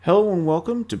Hello and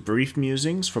welcome to Brief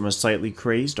Musings from a Slightly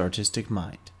Crazed Artistic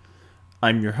Mind.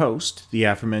 I'm your host, the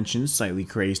aforementioned Slightly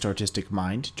Crazed Artistic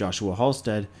Mind, Joshua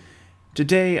Halstead.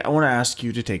 Today, I want to ask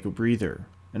you to take a breather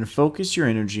and focus your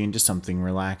energy into something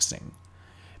relaxing.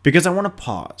 Because I want to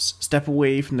pause, step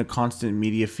away from the constant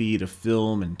media feed of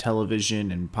film and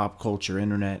television and pop culture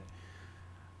internet.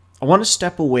 I want to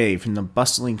step away from the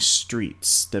bustling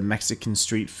streets that Mexican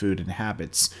street food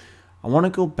inhabits. I want to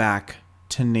go back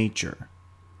to nature.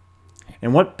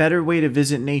 And what better way to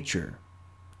visit nature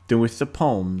than with the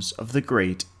poems of the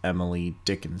great Emily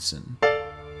Dickinson?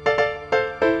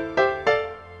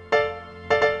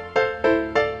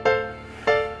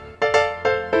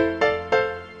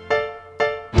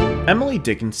 Emily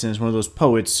Dickinson is one of those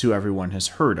poets who everyone has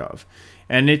heard of,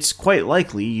 and it's quite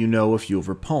likely you know a few of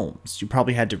her poems. You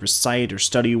probably had to recite or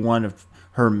study one of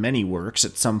her many works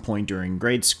at some point during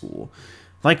grade school.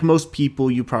 Like most people,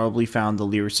 you probably found the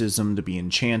lyricism to be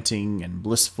enchanting and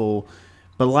blissful,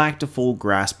 but lacked a full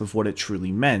grasp of what it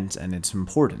truly meant and its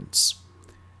importance.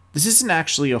 This isn't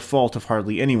actually a fault of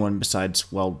hardly anyone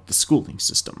besides, well, the schooling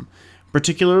system,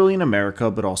 particularly in America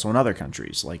but also in other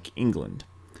countries, like England.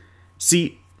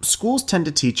 See, schools tend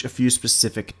to teach a few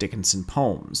specific Dickinson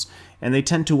poems, and they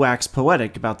tend to wax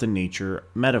poetic about the nature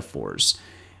metaphors,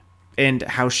 and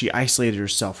how she isolated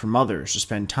herself from others to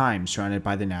spend time surrounded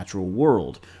by the natural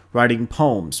world, writing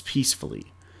poems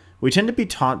peacefully. We tend to be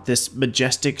taught this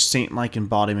majestic, saint-like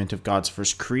embodiment of God's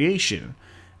first creation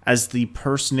as the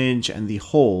personage and the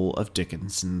whole of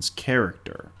Dickinson's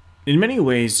character. In many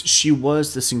ways, she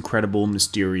was this incredible,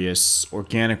 mysterious,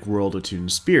 organic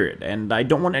world-attuned spirit, and I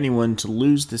don't want anyone to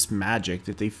lose this magic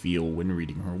that they feel when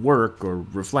reading her work or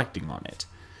reflecting on it.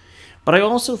 But I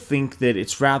also think that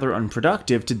it's rather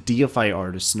unproductive to deify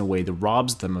artists in a way that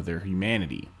robs them of their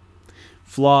humanity.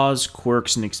 Flaws,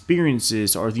 quirks, and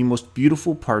experiences are the most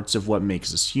beautiful parts of what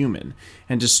makes us human,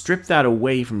 and to strip that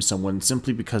away from someone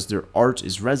simply because their art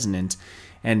is resonant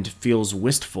and feels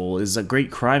wistful is a great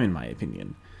crime in my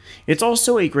opinion. It's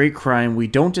also a great crime we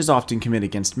don't as often commit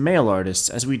against male artists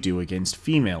as we do against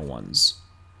female ones.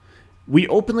 We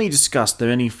openly discuss the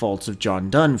many faults of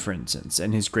John Donne, for instance,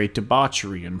 and his great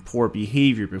debauchery and poor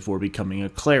behavior before becoming a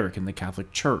cleric in the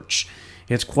Catholic Church.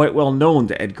 It's quite well known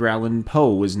that Edgar Allan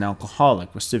Poe was an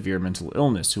alcoholic with severe mental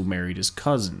illness who married his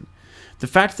cousin. The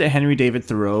fact that Henry David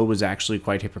Thoreau was actually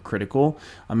quite hypocritical,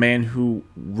 a man who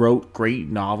wrote great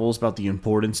novels about the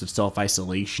importance of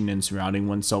self-isolation and surrounding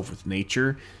oneself with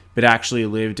nature, but actually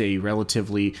lived a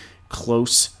relatively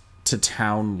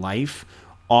close-to-town life,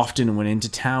 often went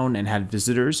into town and had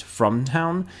visitors from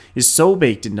town, is so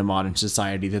baked into modern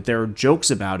society that there are jokes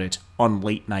about it on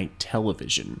late-night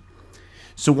television.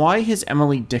 So why has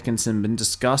Emily Dickinson been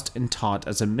discussed and taught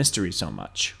as a mystery so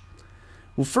much?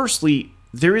 Well, firstly,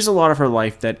 there is a lot of her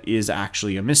life that is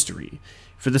actually a mystery,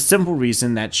 for the simple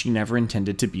reason that she never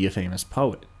intended to be a famous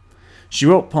poet. She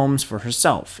wrote poems for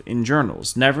herself, in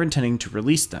journals, never intending to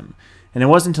release them, and it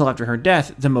wasn't until after her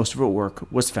death that most of her work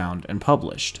was found and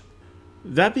published.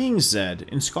 That being said,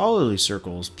 in scholarly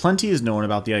circles, plenty is known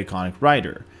about the iconic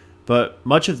writer, but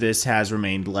much of this has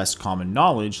remained less common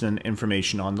knowledge than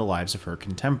information on the lives of her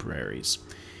contemporaries.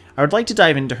 I would like to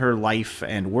dive into her life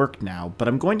and work now, but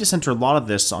I'm going to center a lot of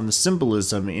this on the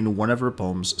symbolism in one of her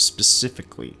poems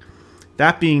specifically,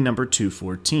 that being number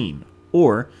 214,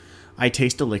 or I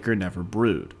Taste a Liquor Never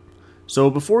Brewed.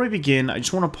 So before we begin, I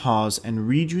just want to pause and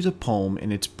read you the poem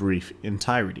in its brief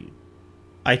entirety.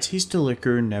 I taste a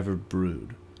liquor never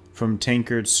brewed, from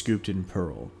tankards scooped in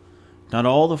pearl. Not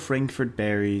all the Frankfurt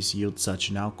berries yield such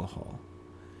an alcohol.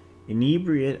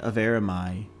 Inebriate of air am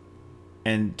I,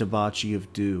 and debauchee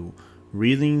of dew,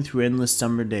 reeling through endless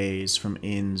summer days from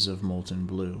inns of molten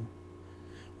blue.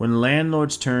 When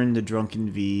landlords turn the drunken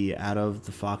V out of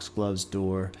the foxglove's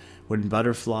door, when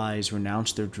butterflies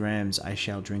renounce their drams, I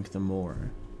shall drink the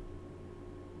more.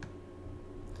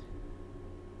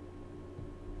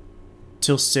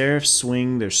 Till seraphs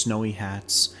swing their snowy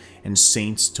hats, and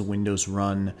saints to windows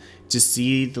run, to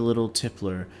see the little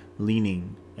tippler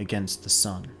leaning against the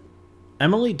sun.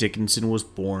 Emily Dickinson was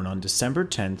born on December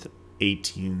 10th,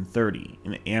 1830,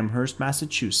 in Amherst,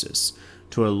 Massachusetts,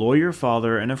 to a lawyer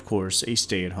father and, of course, a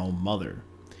stay-at-home mother.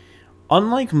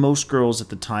 Unlike most girls at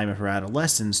the time of her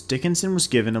adolescence, Dickinson was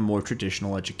given a more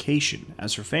traditional education,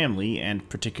 as her family, and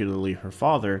particularly her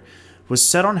father, was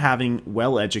set on having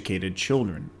well-educated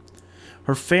children.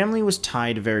 Her family was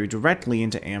tied very directly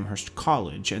into Amherst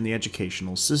College and the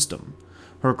educational system.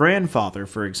 Her grandfather,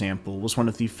 for example, was one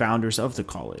of the founders of the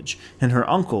college, and her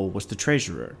uncle was the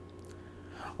treasurer.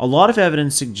 A lot of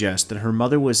evidence suggests that her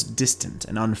mother was distant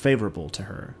and unfavorable to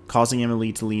her, causing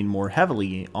Emily to lean more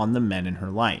heavily on the men in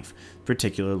her life,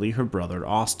 particularly her brother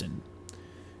Austen.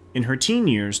 In her teen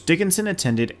years, Dickinson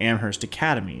attended Amherst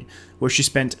Academy, where she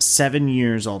spent 7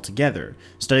 years altogether,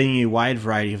 studying a wide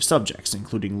variety of subjects,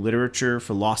 including literature,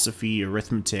 philosophy,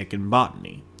 arithmetic, and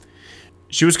botany.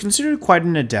 She was considered quite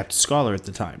an adept scholar at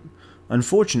the time.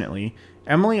 Unfortunately,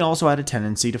 Emily also had a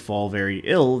tendency to fall very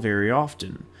ill very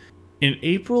often. In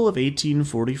April of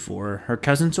 1844, her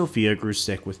cousin Sophia grew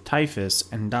sick with typhus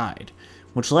and died,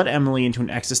 which led Emily into an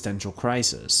existential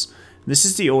crisis. This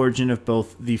is the origin of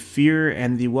both the fear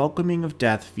and the welcoming of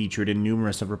death featured in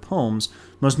numerous of her poems,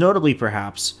 most notably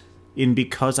perhaps in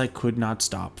Because I Could Not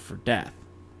Stop for Death.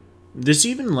 This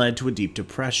even led to a deep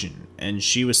depression, and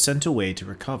she was sent away to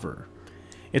recover.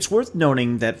 It's worth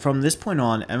noting that from this point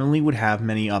on, Emily would have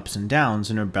many ups and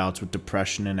downs in her bouts with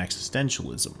depression and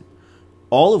existentialism,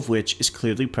 all of which is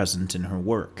clearly present in her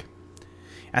work.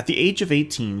 At the age of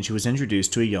 18, she was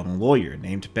introduced to a young lawyer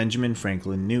named Benjamin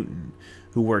Franklin Newton,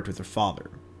 who worked with her father.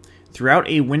 Throughout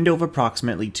a window of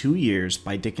approximately 2 years,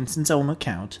 by Dickinson's own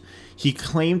account, he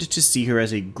claimed to see her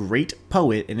as a great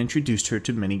poet and introduced her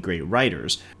to many great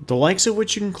writers, the likes of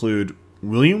which include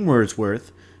William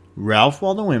Wordsworth, Ralph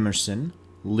Waldo Emerson,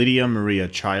 Lydia Maria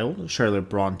Child, Charlotte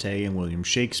Bronte, and William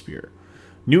Shakespeare.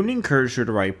 Newton encouraged her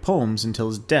to write poems until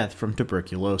his death from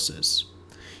tuberculosis.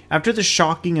 After the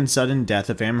shocking and sudden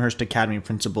death of Amherst Academy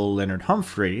principal Leonard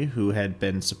Humphrey, who had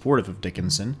been supportive of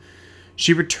Dickinson,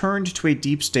 she returned to a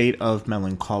deep state of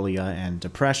melancholia and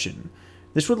depression.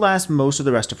 This would last most of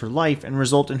the rest of her life and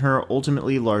result in her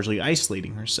ultimately largely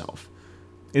isolating herself.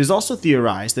 It is also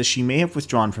theorized that she may have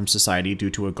withdrawn from society due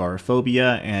to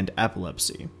agoraphobia and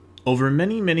epilepsy. Over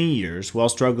many years, while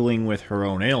struggling with her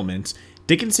own ailments,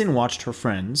 Dickinson watched her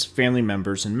friends, family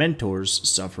members, and mentors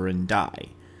suffer and die,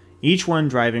 each one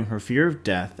driving her fear of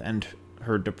death and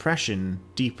her depression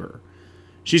deeper.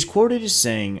 She's quoted as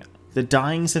saying, "The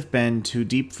dyings have been too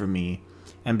deep for me,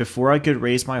 and before I could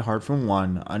raise my heart from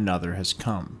one, another has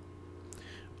come."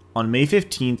 On May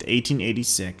 15,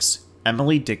 1886,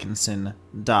 Emily Dickinson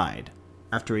died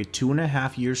after a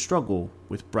 2.5-year struggle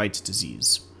with Bright's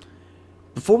disease.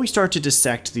 Before we start to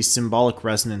dissect the symbolic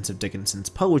resonance of Dickinson's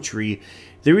poetry,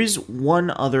 there is one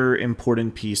other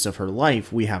important piece of her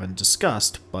life we haven't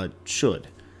discussed, but should.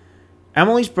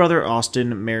 Emily's brother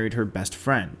Austen married her best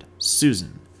friend,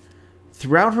 Susan.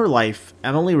 Throughout her life,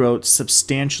 Emily wrote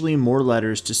substantially more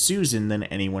letters to Susan than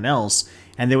anyone else,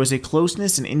 and there was a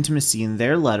closeness and intimacy in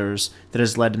their letters that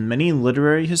has led many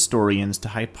literary historians to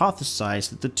hypothesize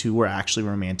that the two were actually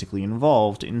romantically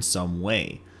involved in some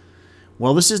way.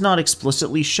 While this is not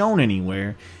explicitly shown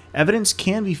anywhere, evidence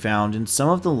can be found in some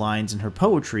of the lines in her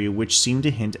poetry which seem to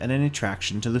hint at an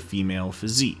attraction to the female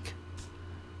physique.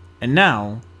 And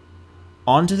now,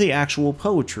 on to the actual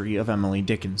poetry of Emily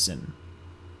Dickinson.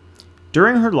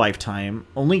 During her lifetime,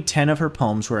 only 10 of her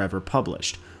poems were ever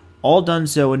published, all done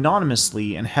so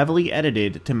anonymously and heavily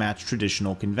edited to match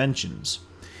traditional conventions.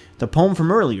 The poem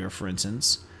from earlier, for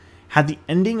instance, had the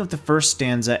ending of the first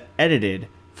stanza edited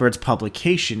for its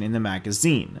publication in the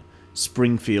magazine,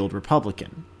 Springfield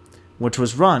Republican, which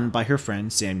was run by her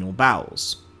friend Samuel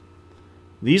Bowles.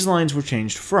 These lines were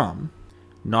changed from,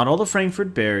 "Not all the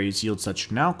Frankfurt berries yield such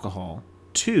an alcohol,"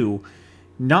 to,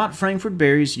 "Not Frankfurt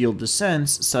berries yield to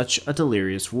sense such a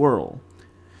delirious whirl."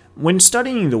 When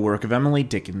studying the work of Emily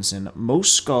Dickinson,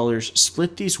 most scholars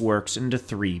split these works into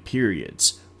 3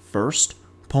 periods. First,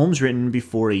 poems written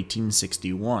before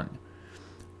 1861.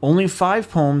 Only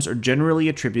 5 poems are generally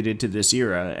attributed to this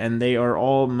era, and they are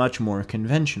all much more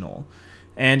conventional,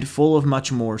 and full of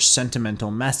much more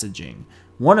sentimental messaging.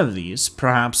 One of these,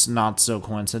 perhaps not so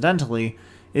coincidentally,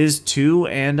 is to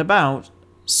and about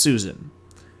Susan.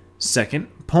 Second,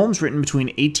 poems written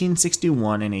between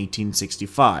 1861 and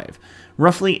 1865.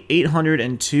 Roughly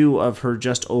 802 of her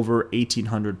just over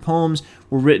 1,800 poems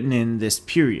were written in this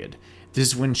period. This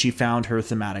is when she found her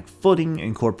thematic footing,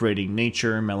 incorporating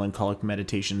nature, melancholic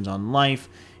meditations on life,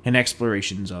 and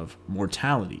explorations of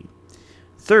mortality.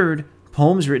 Third,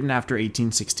 poems written after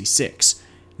 1866.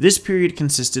 This period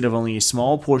consisted of only a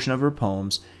small portion of her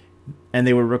poems, and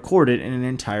they were recorded in an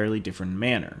entirely different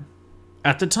manner.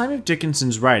 At the time of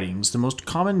Dickinson's writings, the most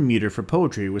common meter for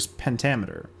poetry was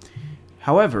pentameter.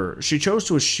 However, she chose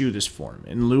to eschew this form,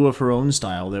 in lieu of her own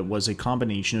style that was a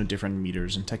combination of different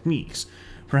meters and techniques.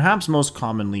 Perhaps most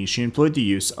commonly, she employed the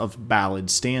use of ballad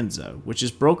stanza, which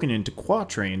is broken into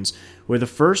quatrains, where the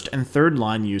first and third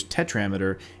line use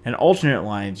tetrameter and alternate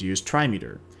lines use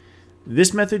trimeter.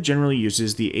 This method generally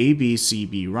uses the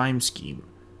ABCB rhyme scheme.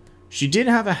 She did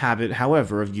have a habit,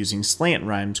 however, of using slant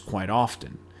rhymes quite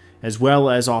often. as well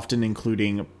as often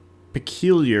including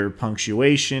peculiar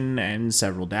punctuation and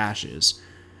several dashes.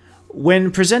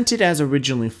 When presented as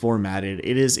originally formatted,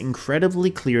 it is incredibly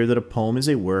clear that a poem is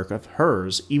a work of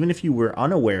hers, even if you were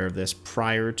unaware of this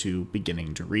prior to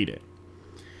beginning to read it.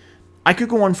 I could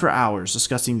go on for hours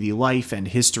discussing the life and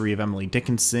history of Emily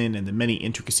Dickinson and the many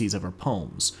intricacies of her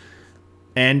poems,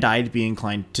 and I'd be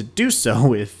inclined to do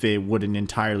so if it wouldn't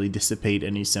entirely dissipate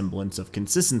any semblance of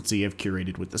consistency I've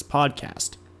curated with this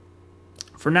podcast.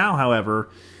 For now, however,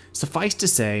 suffice to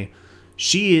say,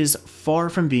 she is far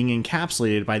from being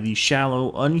encapsulated by the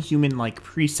shallow, unhuman-like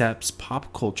precepts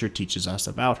pop culture teaches us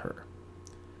about her.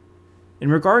 In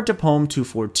regard to poem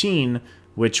 214,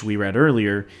 which we read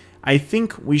earlier, I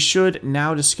think we should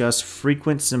now discuss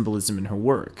frequent symbolism in her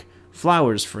work.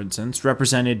 Flowers, for instance,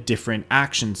 represented different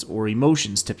actions or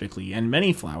emotions typically, and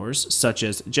many flowers, such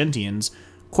as gentians,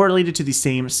 correlated to the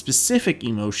same specific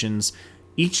emotions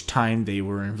each time they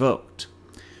were invoked.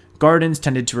 Gardens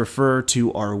tended to refer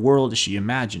to our world as she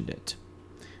imagined it.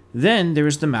 Then there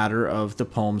is the matter of the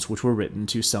poems which were written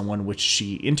to someone which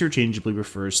she interchangeably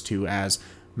refers to as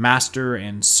Master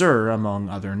and Sir, among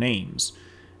other names.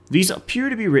 These appear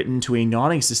to be written to a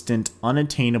non-existent,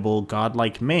 unattainable,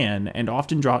 godlike man, and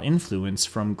often draw influence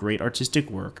from great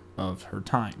artistic work of her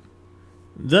time.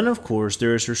 Then, of course,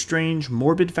 there is her strange,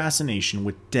 morbid fascination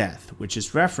with death, which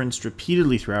is referenced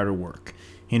repeatedly throughout her work,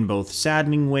 in both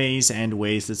saddening ways and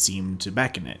ways that seem to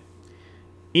beckon it.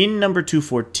 In number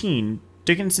 214,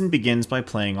 Dickinson begins by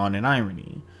playing on an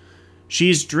irony. She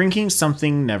is drinking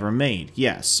something never made,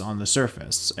 yes, on the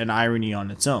surface, an irony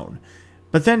on its own,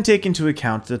 but then take into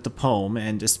account that the poem,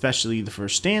 and especially the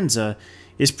first stanza,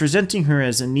 is presenting her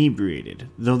as inebriated,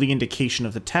 though the indication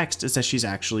of the text is that she's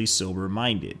actually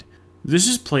sober-minded. This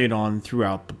is played on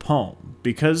throughout the poem,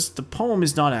 because the poem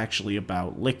is not actually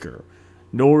about liquor,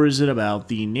 nor is it about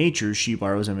the nature she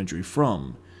borrows imagery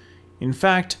from. In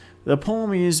fact, the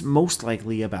poem is most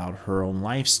likely about her own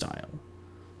lifestyle.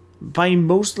 By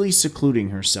mostly secluding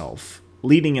herself,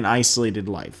 leading an isolated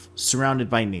life, surrounded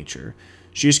by nature,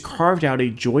 she has carved out a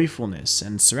joyfulness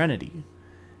and serenity.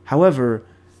 However,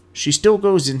 she still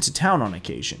goes into town on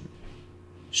occasion.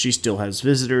 She still has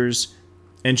visitors,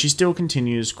 and she still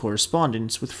continues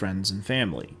correspondence with friends and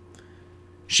family.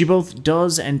 She both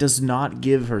does and does not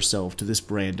give herself to this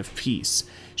brand of peace.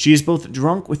 She is both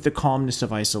drunk with the calmness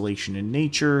of isolation in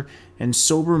nature and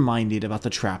sober-minded about the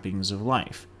trappings of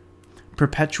life,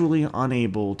 perpetually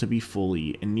unable to be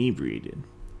fully inebriated.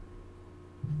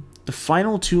 The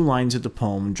final two lines of the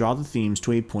poem draw the themes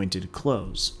to a pointed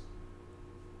close.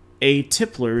 A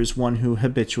tippler is one who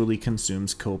habitually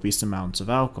consumes copious amounts of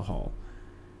alcohol.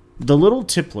 The little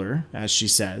tippler, as she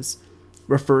says,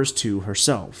 refers to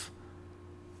herself.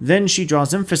 Then she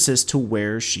draws emphasis to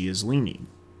where she is leaning.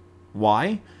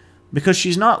 Why? Because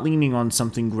she's not leaning on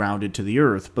something grounded to the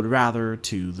earth, but rather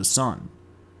to the sun.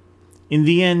 In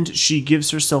the end, she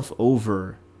gives herself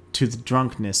over to the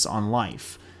drunkenness on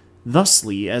life.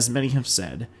 Thusly, as many have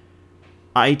said,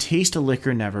 I taste a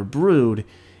liquor never brewed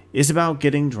is about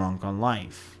getting drunk on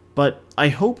life. But I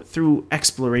hope through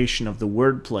exploration of the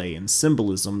wordplay and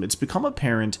symbolism, it's become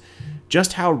apparent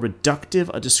just how reductive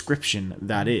a description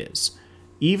that is,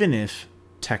 even if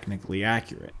technically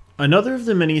accurate. Another of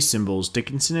the many symbols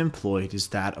Dickinson employed is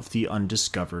that of the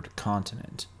undiscovered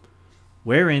continent,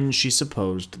 wherein she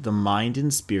supposed the mind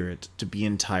and spirit to be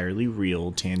entirely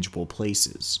real, tangible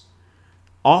places.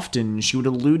 Often she would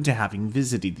allude to having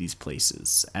visited these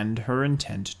places, and her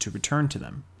intent to return to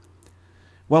them.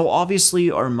 While obviously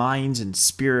our minds and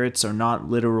spirits are not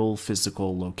literal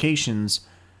physical locations,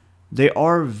 they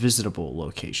are visitable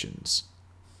locations.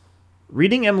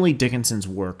 Reading Emily Dickinson's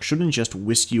work shouldn't just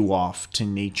whisk you off to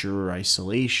nature or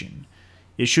isolation.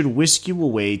 It should whisk you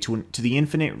away to the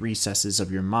infinite recesses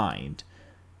of your mind.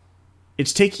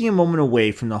 It's taking a moment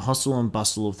away from the hustle and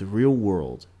bustle of the real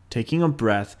world, taking a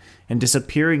breath, and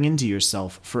disappearing into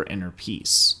yourself for inner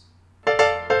peace.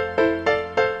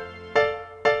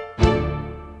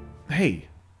 Hey,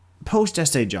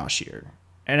 post-essay Josh here,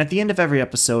 and at the end of every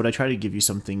episode I try to give you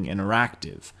something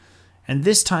interactive, and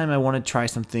this time I want to try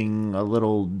something a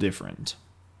little different.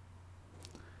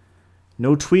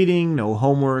 No tweeting, no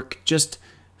homework, just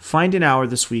find an hour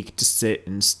this week to sit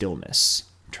in stillness.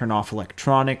 Turn off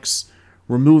electronics,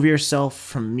 remove yourself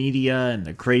from media and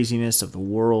the craziness of the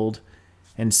world,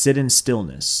 and sit in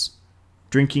stillness,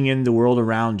 drinking in the world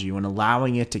around you and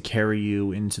allowing it to carry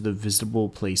you into the visible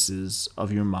places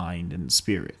of your mind and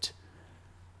spirit.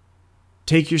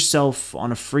 Take yourself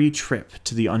on a free trip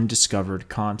to the undiscovered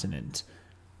continent.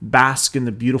 Bask in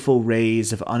the beautiful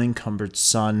rays of unencumbered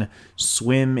sun.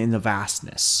 Swim in the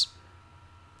vastness.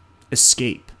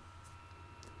 Escape.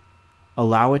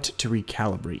 Allow it to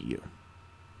recalibrate you.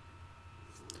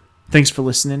 Thanks for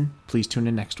listening. Please tune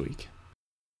in next week.